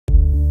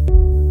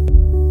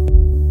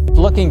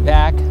looking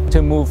back to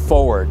move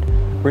forward,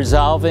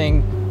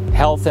 resolving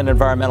health and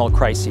environmental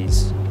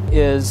crises,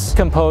 is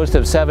composed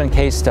of 7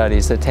 case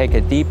studies that take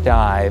a deep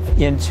dive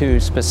into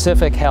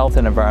specific health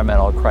and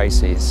environmental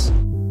crises.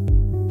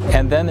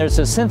 And then there's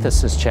a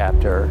synthesis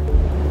chapter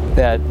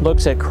that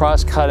looks at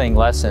cross-cutting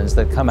lessons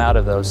that come out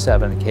of those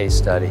 7 case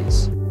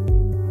studies.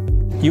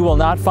 You will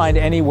not find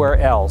anywhere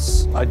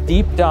else a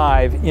deep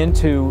dive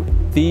into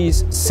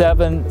these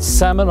 7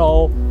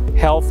 seminal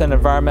health and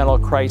environmental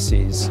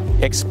crises,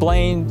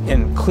 explained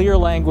in clear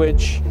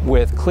language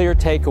with clear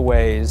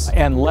takeaways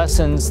and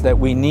lessons that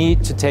we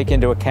need to take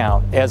into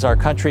account as our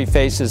country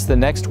faces the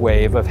next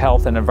wave of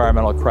health and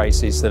environmental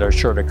crises that are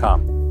sure to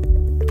come.